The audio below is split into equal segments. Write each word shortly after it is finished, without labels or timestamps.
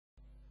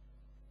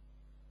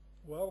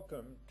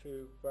Welcome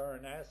to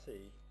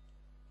Varanasi,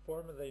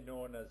 formerly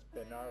known as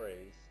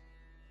Benares,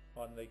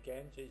 on the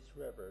Ganges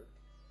River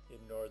in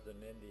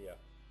northern India.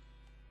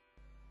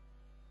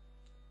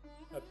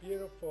 A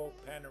beautiful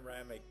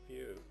panoramic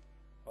view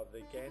of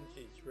the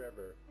Ganges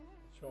River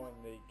showing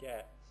the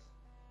Ghats.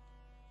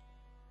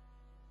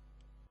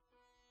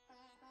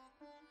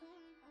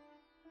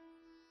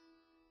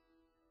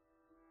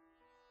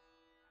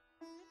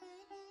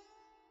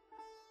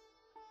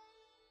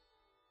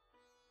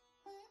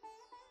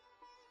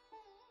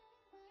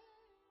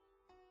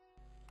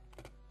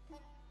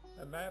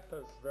 A map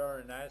of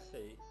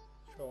Varanasi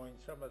showing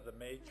some of the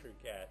major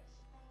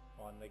Ghats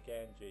on the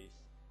Ganges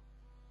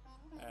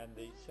and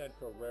the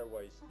central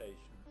railway station.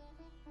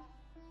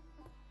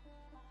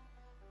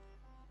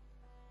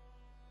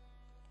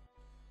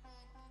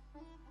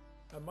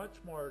 A much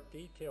more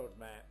detailed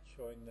map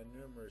showing the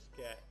numerous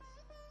Ghats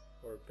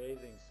or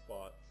bathing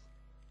spots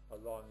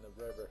along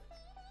the river.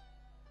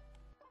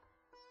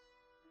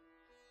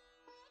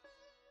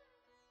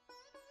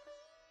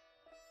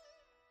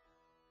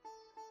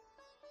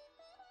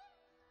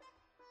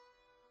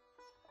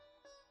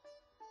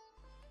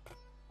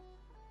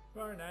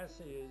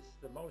 Varanasi is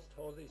the most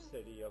holy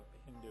city of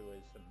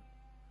Hinduism.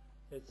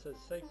 It's a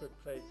sacred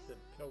place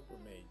of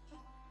pilgrimage,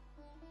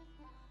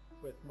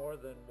 with more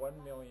than 1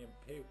 million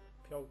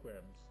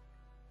pilgrims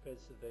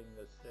visiting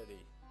the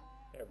city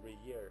every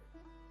year.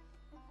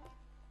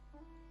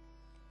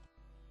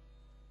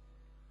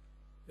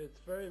 It's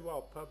very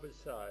well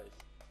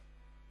publicized.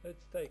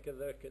 Let's take a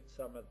look at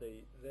some of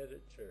the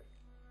literature.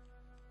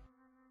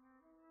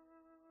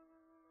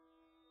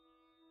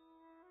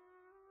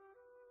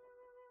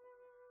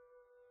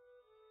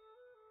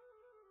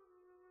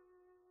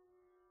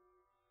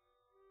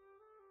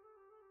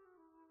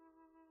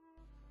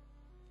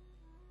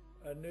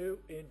 A new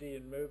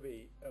Indian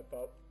movie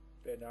about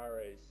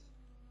Benares.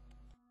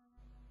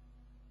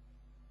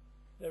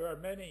 There are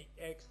many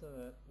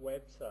excellent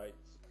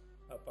websites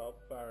about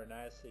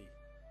Varanasi.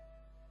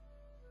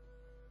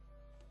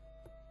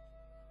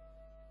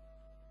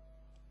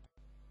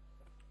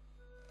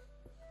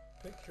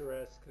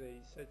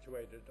 Picturesquely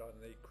situated on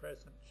the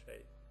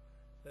crescent-shaped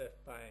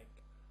left bank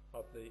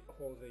of the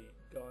holy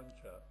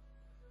Ganga,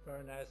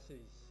 Varanasi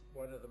is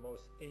one of the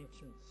most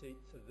ancient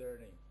seats of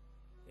learning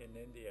in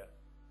India.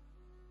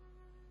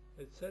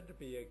 It's said to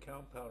be a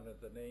compound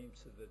of the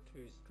names of the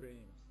two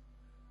streams,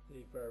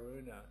 the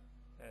Varuna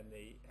and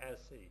the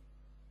Kāśī.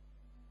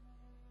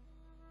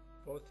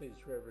 Both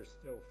these rivers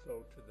still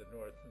flow to the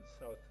north and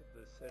south of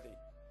the city.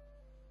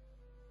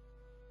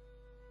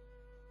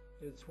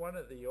 It's one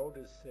of the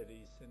oldest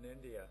cities in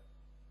India.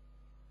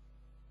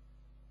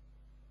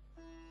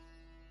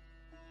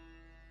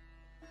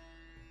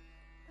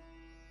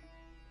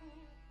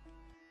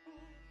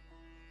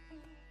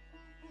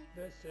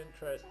 This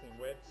interesting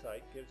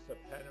website gives a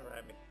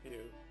panoramic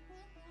view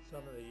of some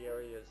of the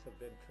areas of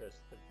interest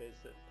to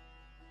visit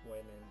when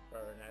in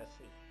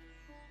Varanasi.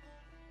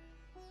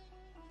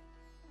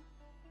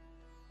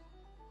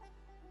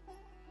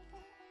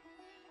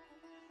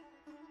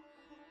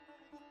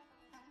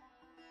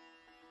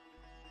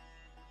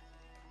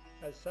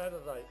 A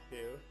satellite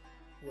view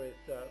with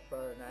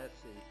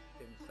Varanasi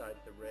inside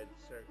the red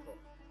circle.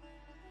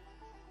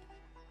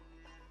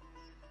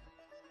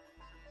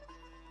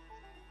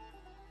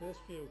 This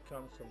view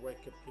comes from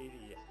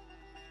Wikipedia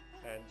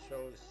and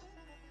shows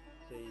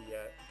the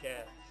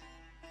Ghats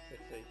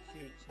with a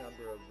huge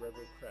number of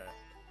rivercraft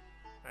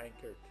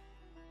anchored.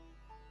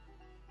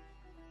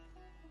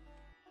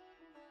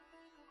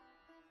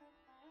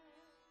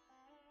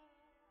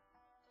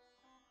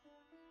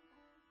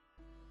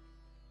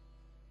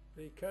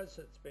 Because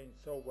it's been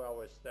so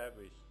well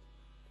established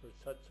for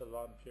such a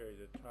long period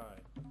of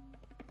time,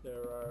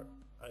 there are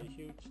a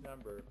huge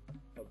number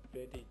of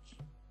vintage,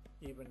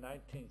 even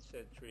 19th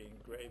century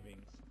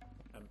engravings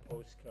and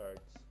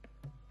postcards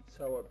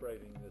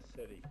celebrating the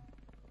city.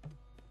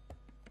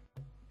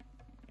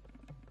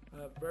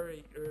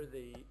 Very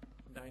early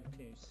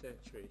 19th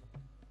century.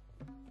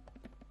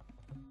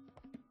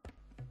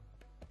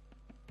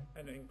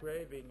 An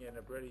engraving in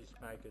a British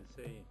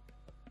magazine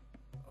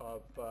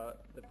of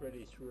the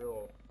British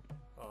rule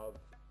of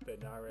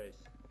Benares.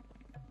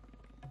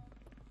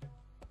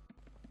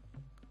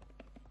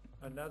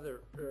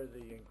 Another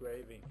early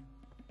engraving.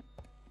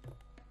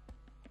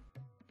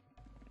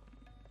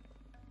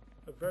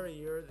 A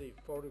very early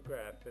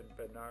photograph in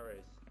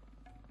Benares.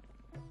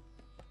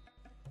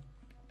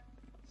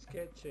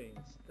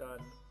 Sketchings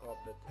done of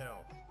the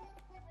town.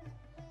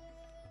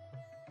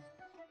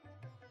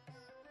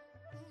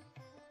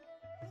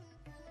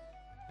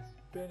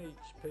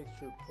 Vintage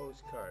picture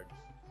postcards.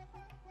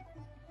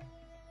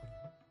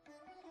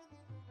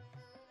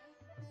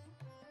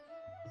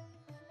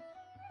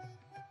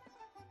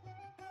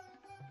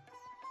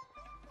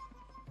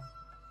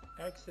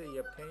 Actually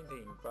a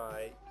painting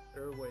by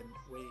Irwin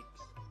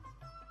Weeks,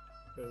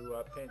 who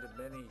painted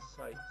many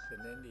sites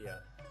in India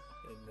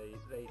in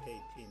the late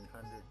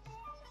 1800s.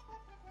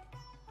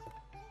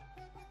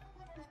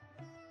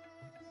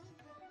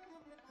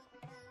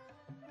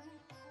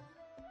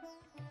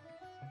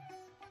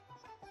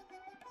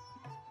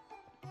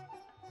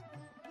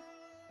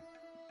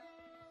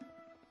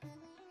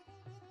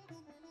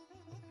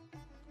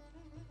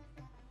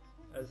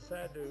 a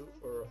sadhu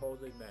or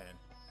holy man.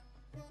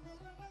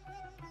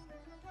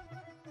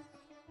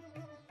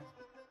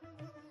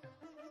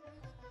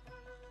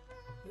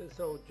 This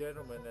old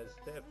gentleman has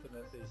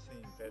definitely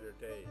seen better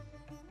days.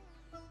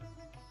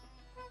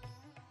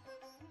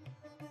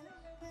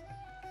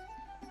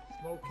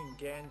 Smoking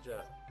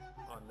ganja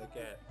on the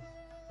ghats.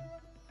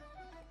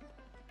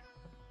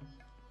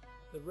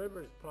 The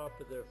river is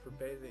popular for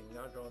bathing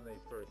not only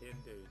for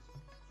Hindus,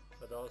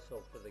 but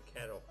also for the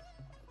cattle.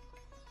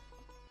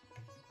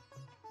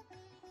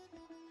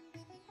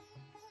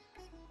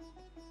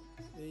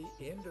 The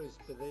Hindus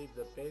believe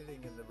that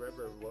bathing in the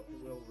river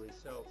will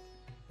result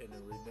in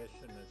a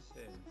remission of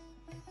sins,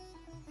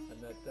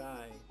 and that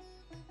dying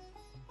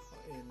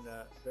in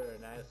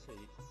Varanasi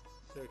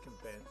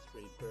circumvents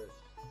rebirth.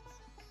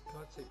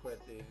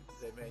 Consequently,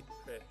 they make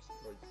trips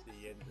towards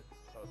the end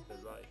of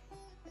their life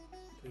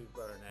to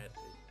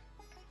Varanasi.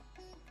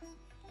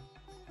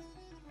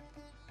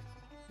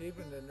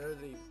 Even in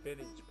early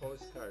vintage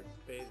postcards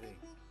bathing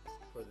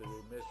for the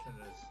remission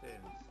of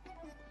sins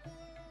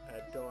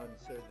at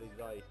dawn's early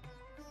light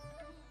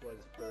was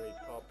very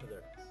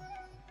popular.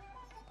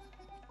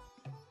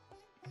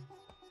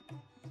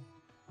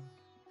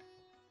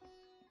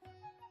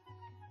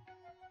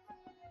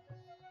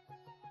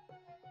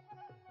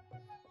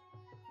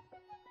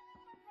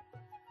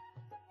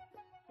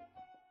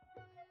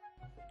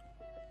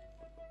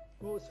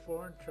 Most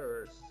foreign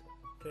tourists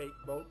take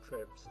boat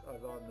trips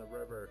along the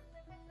river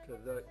to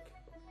look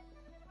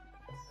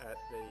at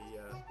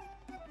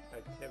the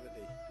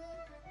activity.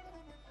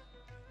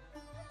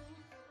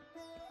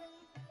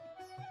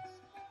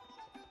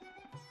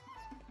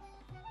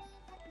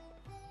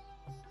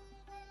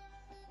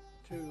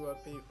 To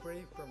be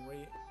free from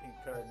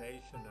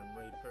reincarnation and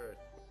rebirth,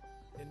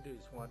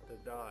 Hindus want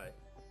to die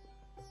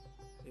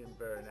in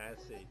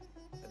Varanasi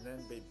and then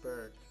be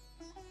burnt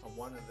on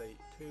one of the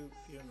two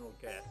funeral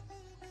ghats.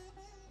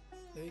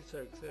 These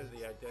are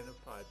clearly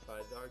identified by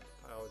large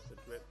piles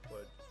of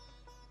driftwood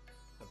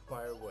and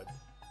firewood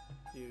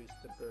used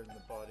to burn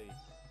the bodies.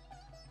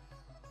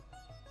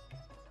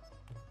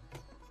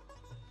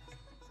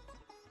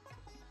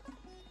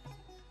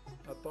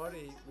 A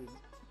body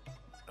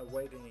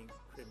awaiting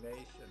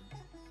cremation,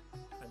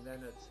 and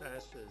then its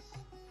ashes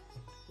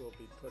will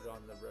be put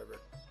on the river.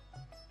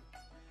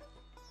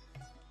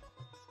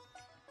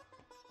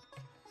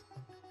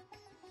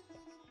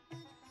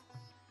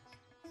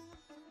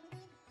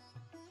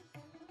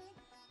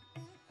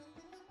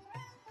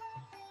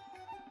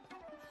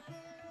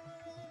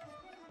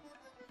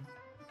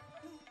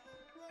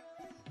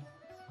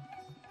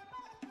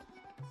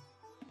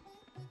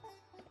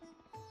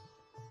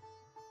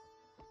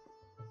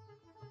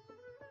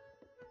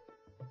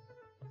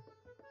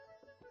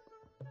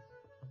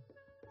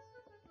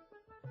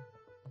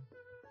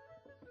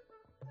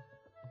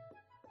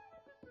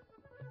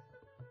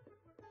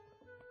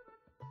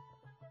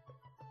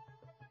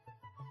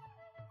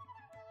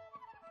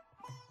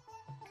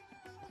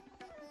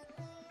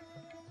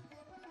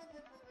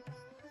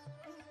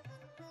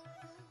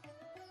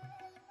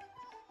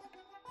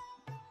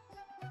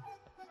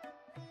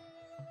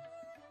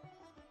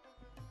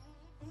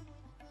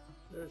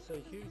 There's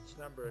a huge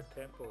number of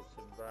temples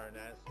in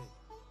Varanasi.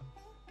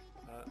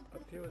 A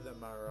few of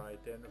them are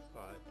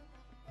identified.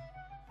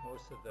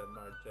 Most of them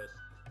are just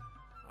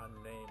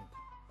unnamed.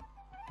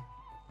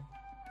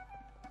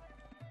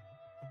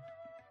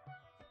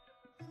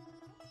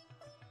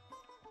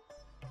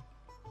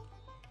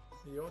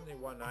 The only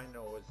one I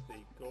know is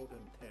the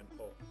Golden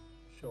Temple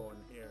shown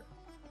here.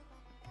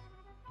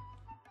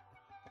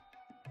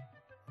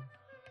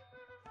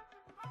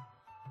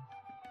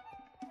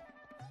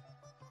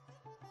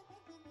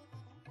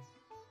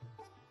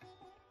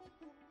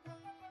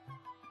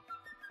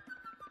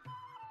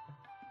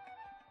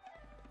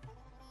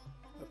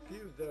 A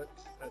few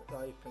looks at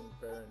life in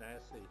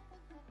Varanasi.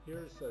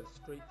 Here's a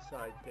street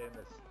side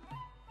dentist.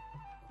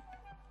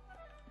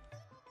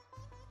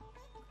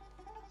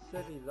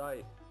 City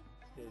life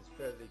is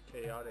fairly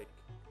chaotic.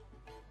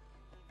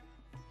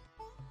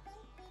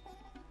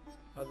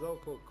 A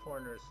local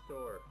corner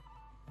store.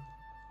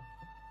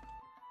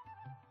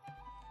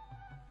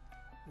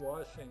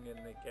 Washing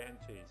in the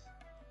Ganges,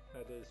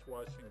 that is,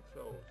 washing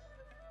clothes.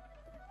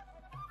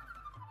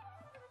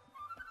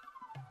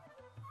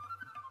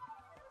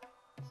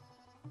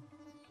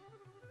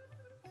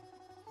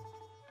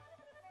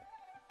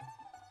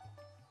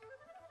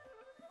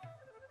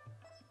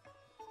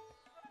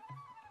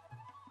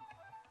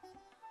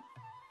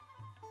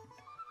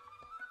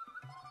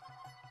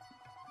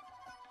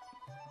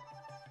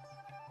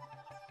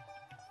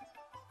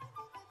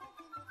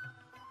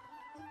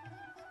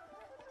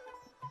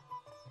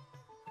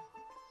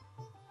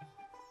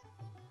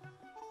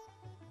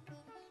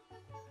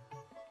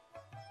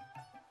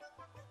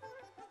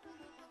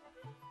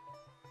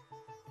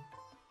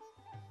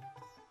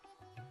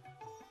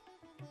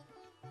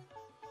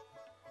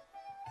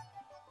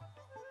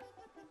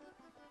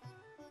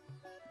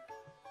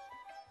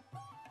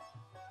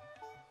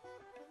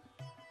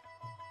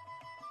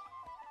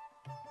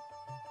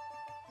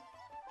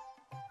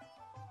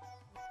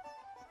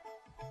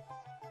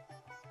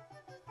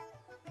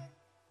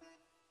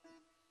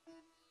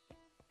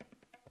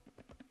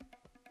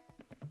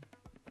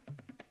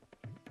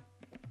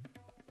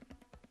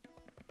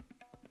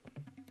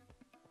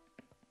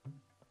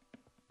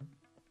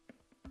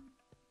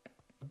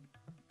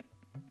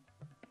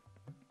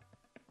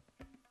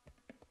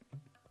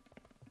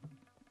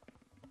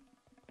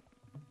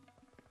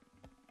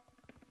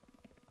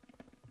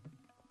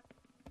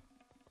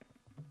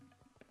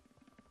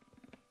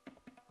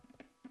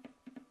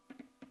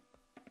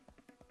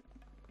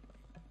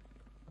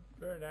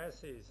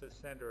 Varanasi is the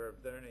center of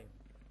learning,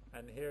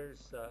 and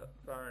here's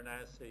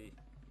Vārāṇasī,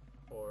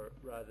 or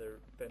rather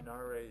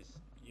Benares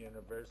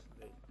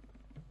University.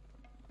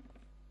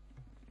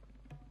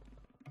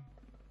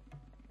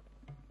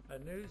 A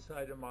news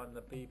item on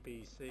the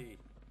BBC.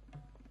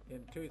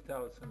 In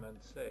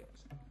 2006,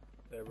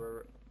 there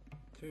were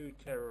 2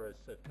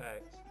 terrorist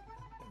attacks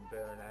in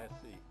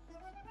Varanasi,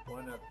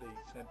 one at the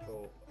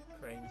central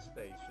train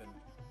station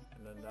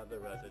and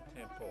another at a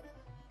temple,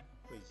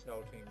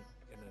 resulting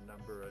in a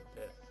number of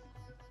deaths.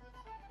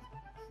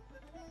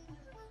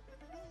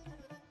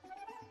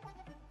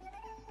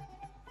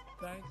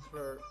 Thanks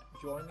for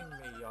joining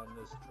me on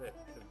this trip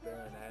to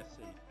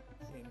Varanasi,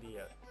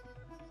 India.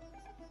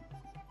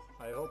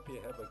 I hope you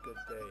have a good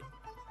day.